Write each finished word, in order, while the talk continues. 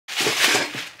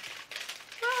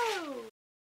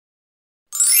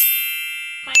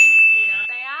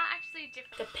actually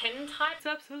different. The pen type is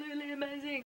absolutely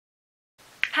amazing.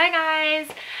 Hi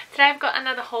guys! Today I've got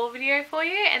another haul video for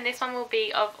you, and this one will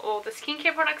be of all the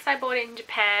skincare products I bought in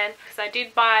Japan, because I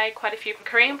did buy quite a few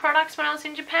Korean products when I was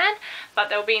in Japan, but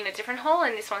they'll be in a different haul,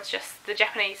 and this one's just the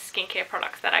Japanese skincare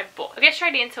products that I've bought. I'll get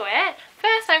straight into it.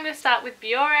 First I'm going to start with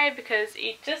Bioré, because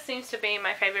it just seems to be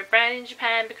my favourite brand in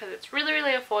Japan because it's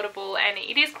really affordable, and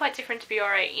it is quite different to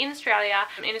Bioré in Australia.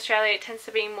 In Australia it tends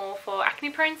to be more for acne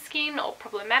prone skin or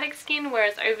problematic skin,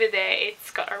 whereas over there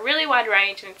it's got a really wide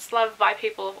range and it's loved by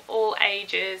people of all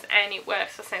ages, and it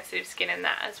works for sensitive skin and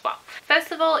that as well.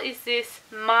 First of all is this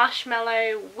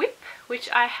Marshmallow Whip, which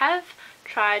I have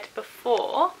tried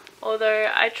before,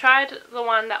 although I tried the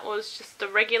one that was just the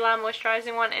regular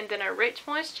moisturising one and then a rich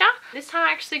moisture. This time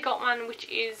I actually got one which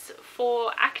is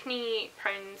for acne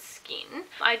prone skin.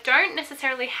 I don't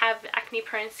necessarily have acne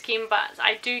prone skin, but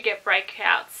I do get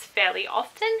breakouts fairly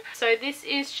often. So this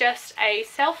is just a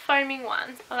self-foaming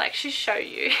one. I'll actually show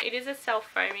you. It is a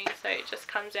self-foaming, so it just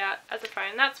comes out as a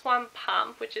foam. That's one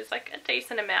pump, which is like a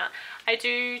decent amount. I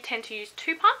do tend to use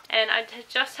 2 pumps, and I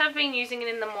just have been using it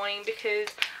in the morning because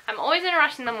I'm always in a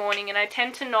rush in the morning and I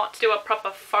tend to not do a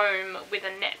proper foam with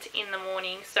a net in the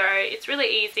morning, so it's really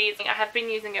easy. I have been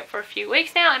using it for a few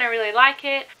weeks now and I really like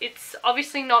it. It's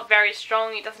obviously not very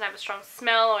strong, it doesn't have a strong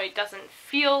smell, or it doesn't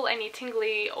feel any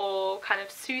tingly or kind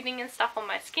of soothing and stuff on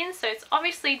my skin, so it's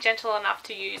obviously gentle enough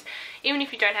to use even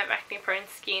if you don't have acne prone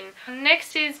skin.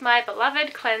 Next is my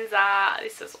beloved cleanser.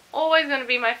 This is always going to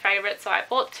be my favourite, so I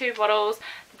bought 2 bottles.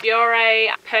 Bioré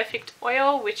Perfect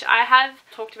Oil, which I have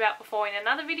talked about before in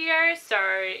another video, so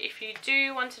if you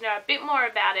do want to know a bit more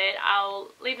about it, I'll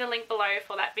leave the link below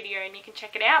for that video and you can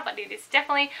check it out. But it is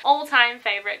definitely all-time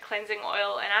favourite cleansing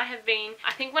oil, and I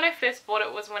think when I first bought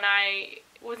it was when I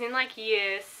was in like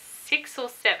year 6 or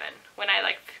 7, when I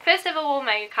like first ever wore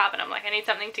makeup and I'm like, I need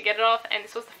something to get it off, and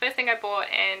this was the first thing I bought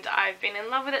and I've been in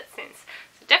love with it since.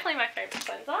 So definitely my favourite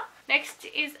cleanser. Next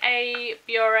is a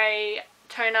Bioré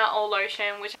toner or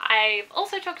lotion, which I've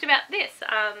also talked about this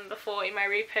before in my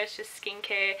repurchased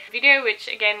skincare video, which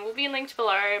again will be linked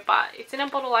below, but it's in a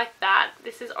bottle like that.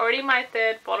 This is already my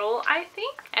 3rd bottle, I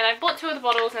think, and I bought 2 of the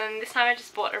bottles, and this time I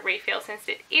just bought a refill since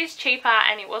it is cheaper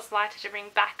and it was lighter to bring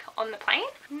back on the plane.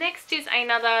 Next is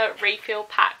another refill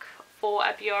pack for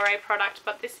a Bioré product,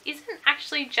 but this isn't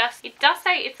actually just, it does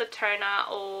say it's a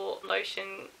toner or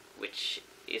lotion, which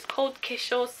is called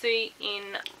Kishosui in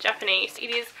Japanese. It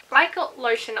is like a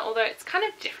lotion, although it's kind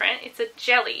of different. It's a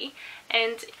jelly,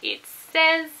 and it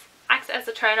says acts as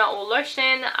a toner or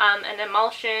lotion, an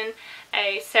emulsion,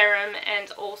 a serum,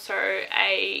 and also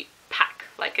a pack,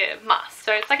 like a mask.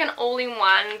 So it's like an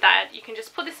all-in-one that you can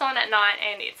just put this on at night,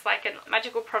 and it's like a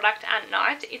magical product at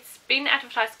night. It's been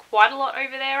advertised quite a lot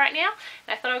over there right now,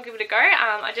 and I thought I'll give it a go.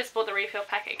 I just bought the refill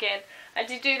pack again. I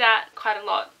did do that quite a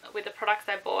lot with the products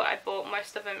I bought. I bought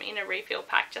most of them in a refill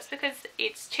pack just because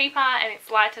it's cheaper and it's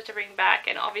lighter to bring back,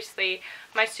 and obviously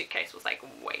my suitcase was like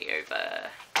way over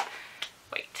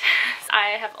weight.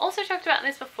 I have also talked about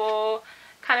this before,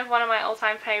 kind of one of my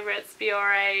all-time favourites,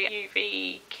 Bioré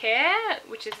UV Care,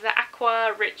 which is the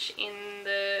Aqua rich in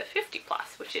the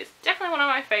 50+, which is definitely one of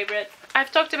my favourites.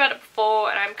 I've talked about it before,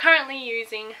 and I'm currently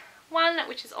using one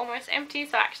which is almost empty,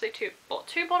 so I actually bought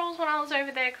 2 bottles when I was over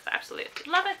there because I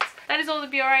absolutely love it. That is all the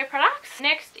Bioré products.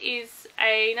 Next is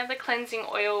another cleansing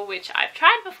oil which I've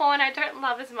tried before and I don't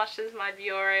love as much as my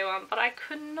Bioré one, but I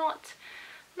could not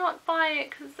buy it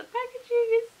because the packaging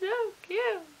is so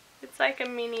cute. It's like a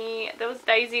mini, there was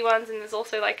daisy ones and there's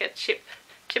also like a Chip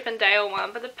and Dale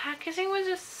one, but the packaging was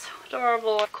just so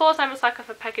adorable. Of course I'm a sucker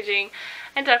for packaging.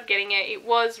 Ended up getting it. It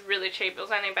was really cheap. It was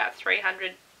only about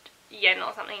 300 yen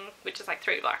or something, which is like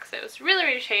 $3, so it was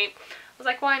really cheap. I was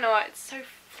like, why not? It's so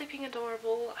flipping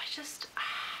adorable. I just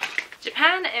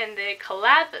Japan and their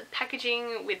collab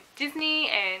packaging with Disney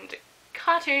and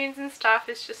cartoons and stuff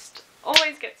is just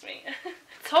always gets me.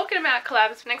 Talking about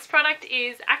collabs, next product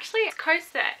is actually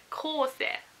Corsair.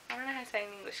 I don't know how to say it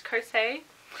in English. Corsair,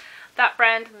 that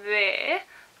brand there,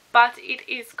 but it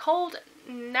is called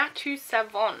Natu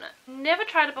savon. Never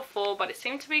tried it before, but it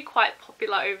seemed to be quite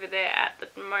popular over there at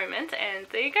the moment, and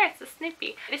there you go, it's a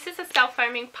snippy. This is a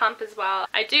self-foaming pump as well.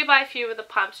 I do buy a few of the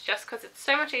pumps just because it's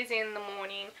so much easier in the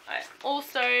morning. I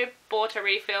also bought a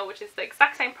refill, which is the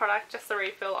exact same product, just the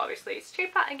refill obviously is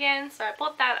cheaper again, so I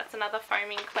bought that. That's another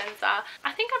foaming cleanser.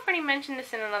 I think I've already mentioned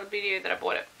this in another video that I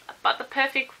bought it, but the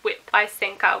Perfect Whip by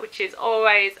Senka, which is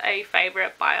always a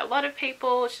favourite by a lot of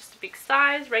people. It's just a big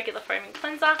size, regular foaming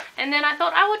cleanser. And then I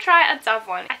thought I would try a Dove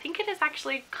one. I think it is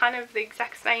actually kind of the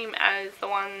exact same as the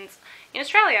ones in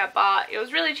Australia, but it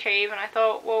was really cheap and I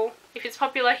thought, well, if it's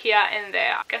popular here and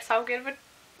there, I guess I'll give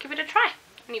it a try.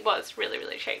 and it was really,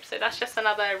 really cheap. So that's just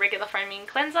another regular foaming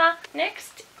cleanser.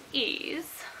 Next is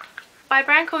by a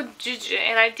brand called JUJU,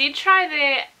 and I did try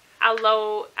their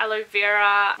aloe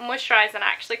vera moisturizer and I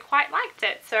actually quite liked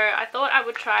it, so I thought I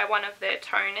would try one of their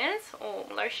toners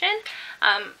or lotion.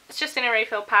 It's just in a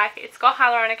refill pack. It's got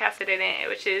hyaluronic acid in it,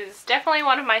 which is definitely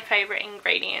one of my favorite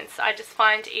ingredients. I just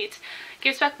find it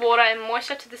gives back water and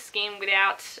moisture to the skin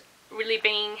without really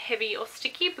being heavy or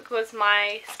sticky, because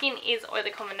my skin is oily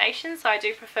combination, so I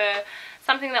do prefer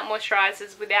something that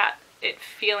moisturizes without it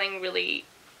feeling really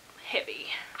heavy.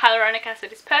 Hyaluronic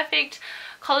acid is perfect.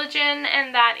 Collagen,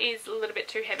 and that is a little bit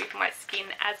too heavy for my skin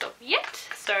as of yet,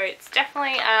 so it's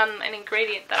definitely an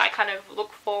ingredient that I kind of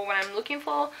look for when I'm looking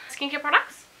for skincare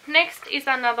products. Next is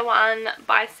another one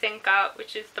by Senka,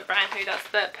 which is the brand who does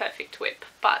the Perfect Whip,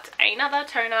 but another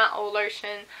toner or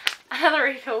lotion, another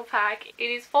refill pack. It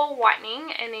is for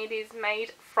whitening, and it is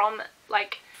made from,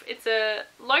 like, it's a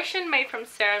lotion made from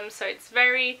serum, so it's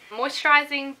very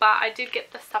moisturizing, but I did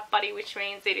get the Sup Buddy, which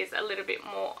means it is a little bit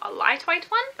more a lightweight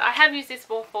one. I have used this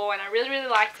before and I really, really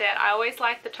liked it. I always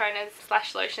like the toners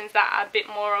slash lotions that are a bit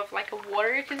more of like a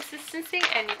watery consistency,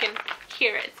 and you can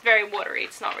hear it, it's very watery.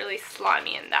 It's not really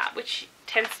slimy and that, which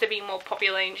tends to be more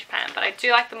popular in Japan, but I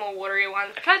do like the more watery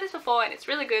ones. I've tried this before and it's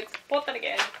really good. Bought that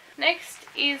again. Next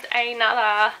is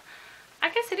another, I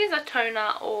guess it is a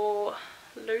toner or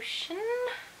lotion.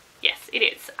 Yes, it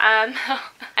is. I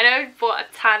know I've bought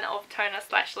a ton of toner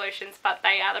slash lotions, but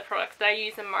they are the products that I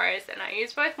use the most, and I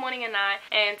use both morning and night,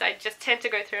 and I just tend to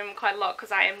go through them quite a lot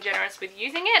because I am generous with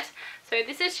using it. So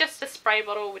this is just a spray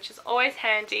bottle, which is always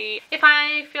handy. If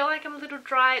I feel like I'm a little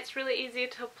dry, it's really easy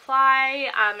to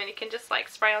apply, and you can just like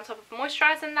spray on top of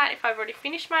moisturizer and that if I've already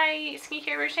finished my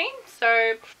skincare routine.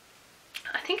 So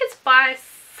I think it's by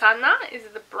Sana is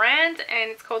the brand, and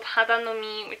it's called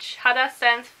HADANOMY, which Hada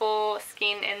stands for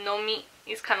skin and Nomi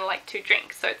is kind of like to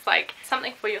drink, so it's like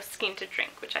something for your skin to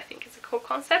drink, which I think is a cool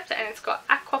concept. And it's got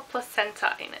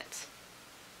Aquaplacenta in it,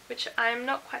 which I'm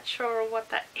not quite sure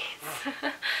what that is.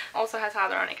 Also has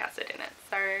hyaluronic acid in it,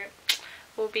 so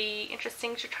will be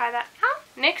interesting to try that out.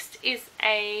 Next is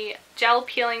a gel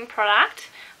peeling product,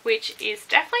 which is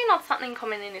definitely not something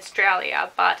common in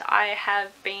Australia, but I have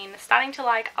been starting to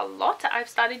like a lot. I've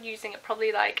started using it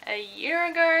probably like a year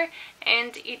ago,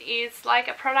 and it is like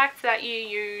a product that you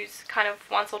use kind of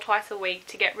once or twice a week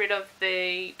to get rid of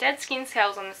the dead skin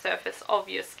cells on the surface of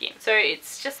your skin. So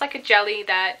it's just like a jelly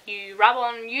that you rub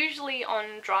on, usually on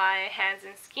dry hands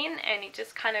and skin, and it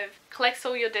just kind of collects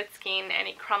all your dead skin and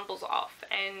it crumbles off.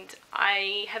 And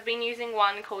I have been using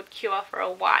one called Cure for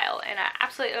a while, and I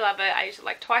absolutely love it. I use it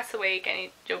like twice a week,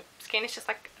 and your skin is just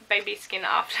like baby skin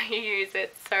after you use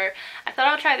it. So I thought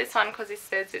I'll try this one because it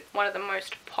says it's one of the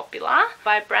most popular,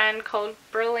 by a brand called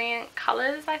Brilliant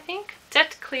Colors, I think.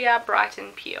 Detclear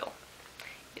Brighten Peel.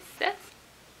 It says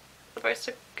supposed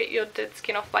to get your dead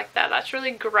skin off like that. That's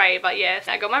really grey, but yes,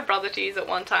 I got my brother to use it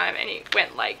one time and it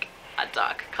went like a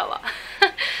dark colour.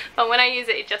 But when I use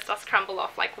it, it just does crumble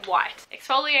off like white.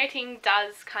 Exfoliating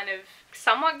does kind of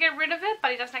somewhat get rid of it,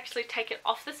 but it doesn't actually take it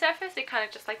off the surface. It kind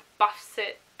of just like buffs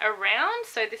it around,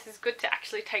 so this is good to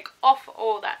actually take off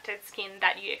all that dead skin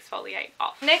that you exfoliate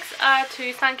off. Next are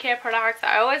two sun care products.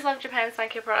 I always love Japan sun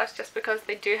care products just because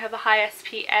they do have a high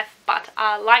SPF but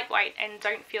are lightweight and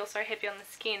don't feel so heavy on the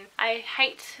skin. I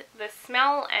hate the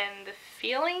smell and the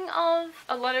feeling of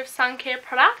a lot of sun care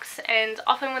products, and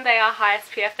often when they are high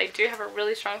SPF they do have a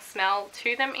really strong smell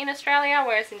to them in Australia,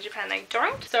 whereas in Japan they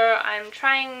don't. So I'm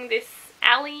trying this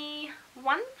ALLIE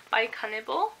one by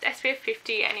Kanebo. It's SPF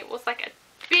 50 and it was like a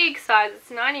big size.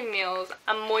 It's 90 mils,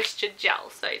 a moisture gel,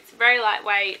 so it's very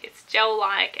lightweight, it's gel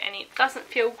like, and it doesn't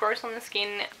feel gross on the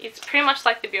skin. It's pretty much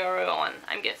like the Bioré one,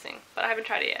 I'm guessing, but I haven't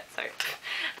tried it yet. So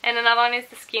and another one is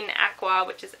the Skin Aqua,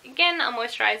 which is again a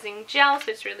moisturizing gel,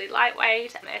 so it's really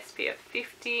lightweight, SPF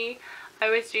 50. I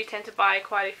always do tend to buy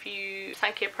quite a few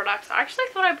sun care products. I actually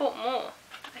thought I bought more.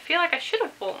 I feel like I should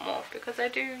have bought more because I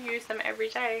do use them every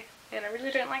day, and I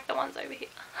really don't like the ones over here.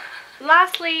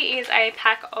 Lastly is a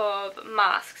pack of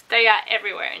masks. They are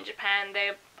everywhere in Japan.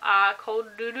 They are called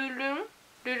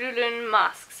LuLuLun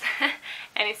masks.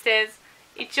 And it says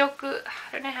Ichioku,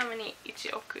 I don't know how many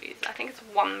Ichioku is. I think it's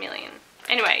 1 million.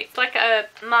 Anyway, it's like a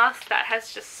mask that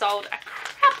has just sold a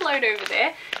crap load over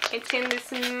there. It's in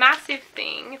this massive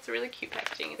thing. It's really cute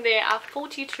packaging. There are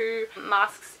 42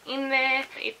 masks in there.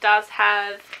 It does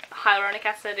have hyaluronic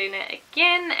acid in it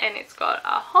again, and it's got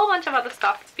a whole bunch of other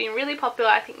stuff. It's been really popular.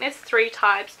 I think there's 3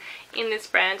 types in this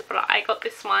brand, but I got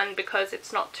this one because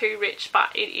it's not too rich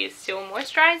but it is still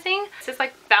moisturizing. So it's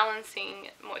like balancing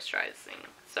moisturizing.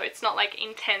 So it's not like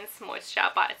intense moisture,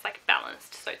 but it's like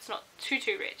balanced, so it's not too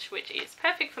rich, which is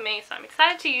perfect for me. So I'm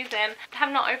excited to use them. I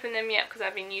have not opened them yet because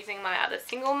I've been using my other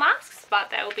single masks, but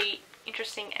they will be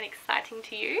interesting and exciting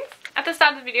to use. At the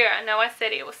start of the video, I know I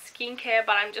said it was skincare,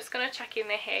 but I'm just going to chuck in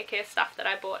the hair care stuff that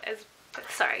I bought as...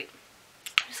 Sorry.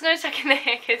 I'm just going to chuck in the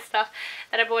hair care stuff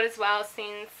that I bought as well,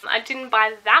 since I didn't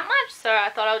buy that much, so I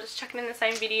thought I'll just chuck it in the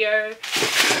same video.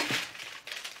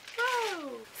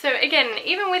 So again,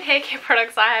 even with hair care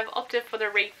products, I have opted for the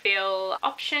refill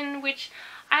option, which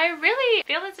I really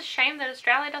feel it's a shame that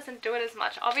Australia doesn't do it as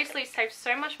much. Obviously it saves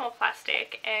so much more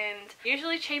plastic and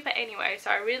usually cheaper anyway, so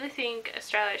I really think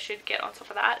Australia should get on top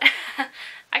of that. I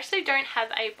actually don't have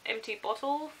a empty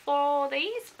bottle for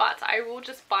these, but I will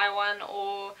just buy one,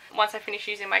 or once I finish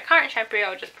using my current shampoo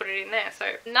I'll just put it in there. So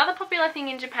another popular thing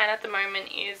in Japan at the moment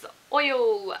is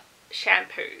oil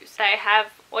shampoos. They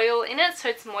have oil in it, so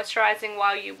it's moisturizing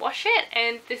while you wash it,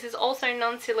 and this is also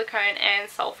non-silicone and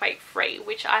sulfate free,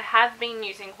 which I have been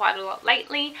using quite a lot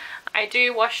lately. I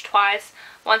do wash twice,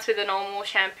 once with a normal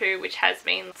shampoo which has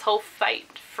been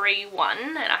sulfate free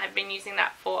one, and I have been using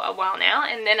that for a while now,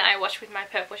 and then I wash with my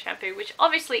purple shampoo, which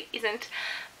obviously isn't,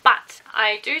 but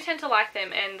I do tend to like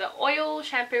them, and the oil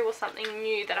shampoo was something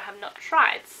new that I have not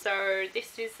tried. So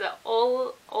this is the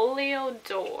Oleodor,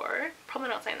 probably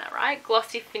not saying that right,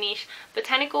 Glossy Finish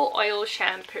Botanical Oil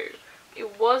Shampoo.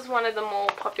 It was one of the more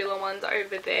popular ones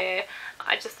over there.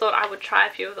 I just thought I would try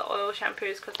a few of the oil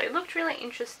shampoos because they looked really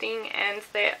interesting, and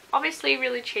they're obviously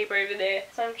really cheap over there.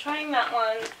 So I'm trying that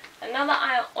one. Another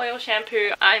oil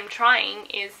shampoo I'm trying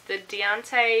is the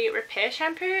Diante Repair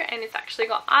Shampoo, and it's actually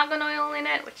got argan oil in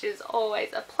it, which is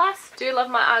always a plus. I do love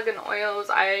my argan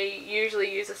oils. I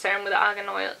usually use a serum with argan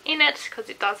oil in it because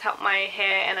it does help my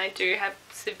hair, and I do have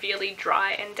severely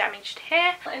dry and damaged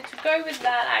hair. And to go with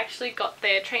that, I actually got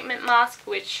their treatment mask,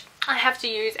 which I have to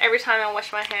use every time I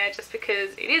wash my hair just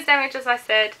because it is damaged, as I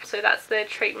said. So that's the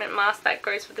treatment mask that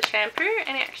goes with the shampoo,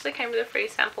 and it actually came with a free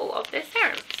sample of their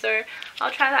serum. So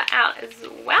I'll try that out as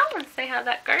well and see how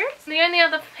that goes. The only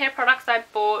other hair products I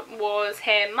bought was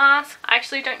hair masks. I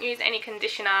actually don't use any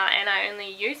conditioner, and I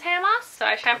only use hair masks. So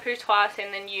I shampoo twice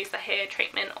and then use the hair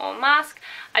treatment or mask.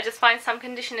 I just find some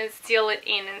conditioners seal it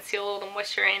in and seal all the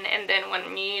moisture in, and then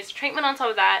when you use treatment on top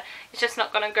of that, it's just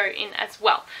not going to go in as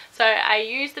well. So I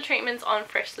use the treatments on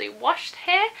freshly washed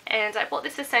hair, and I bought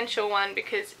this essential one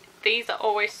because these are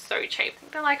always so cheap. I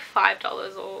think they're like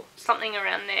 $5 or something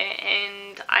around there,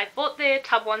 and I bought their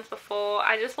tub ones before.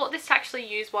 I just bought this to actually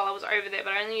use while I was over there,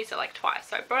 but I only used it like twice,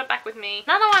 so I brought it back with me.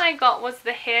 Another one I got was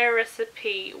the hair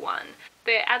recipe one.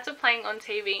 Their ads are playing on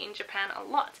TV in Japan a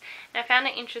lot, and I found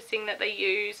it interesting that they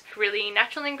use really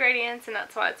natural ingredients, and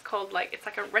that's why it's called, like, it's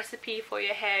like a recipe for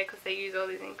your hair because they use all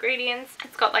these ingredients.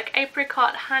 It's got like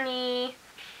apricot, honey,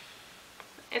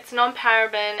 it's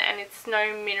non-paraben, and it's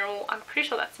no mineral, I'm pretty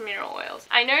sure that's mineral oils.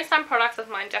 I know some products of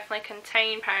mine definitely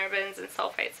contain parabens and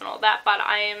sulfates and all that, but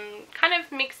I am kind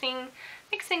of mixing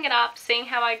it up, seeing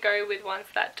how I go with ones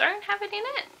that don't have it in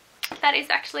it. That is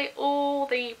actually all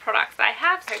the products I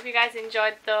have. So I hope you guys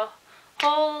enjoyed the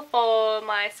haul for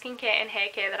my skincare and hair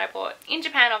care that I bought in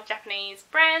Japan of Japanese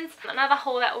brands. Another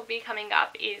haul that will be coming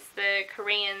up is the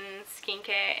Korean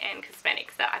skincare and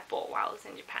cosmetics that I bought while I was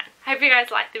in Japan. I hope you guys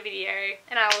liked the video,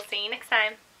 and I will see you next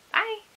time. Bye!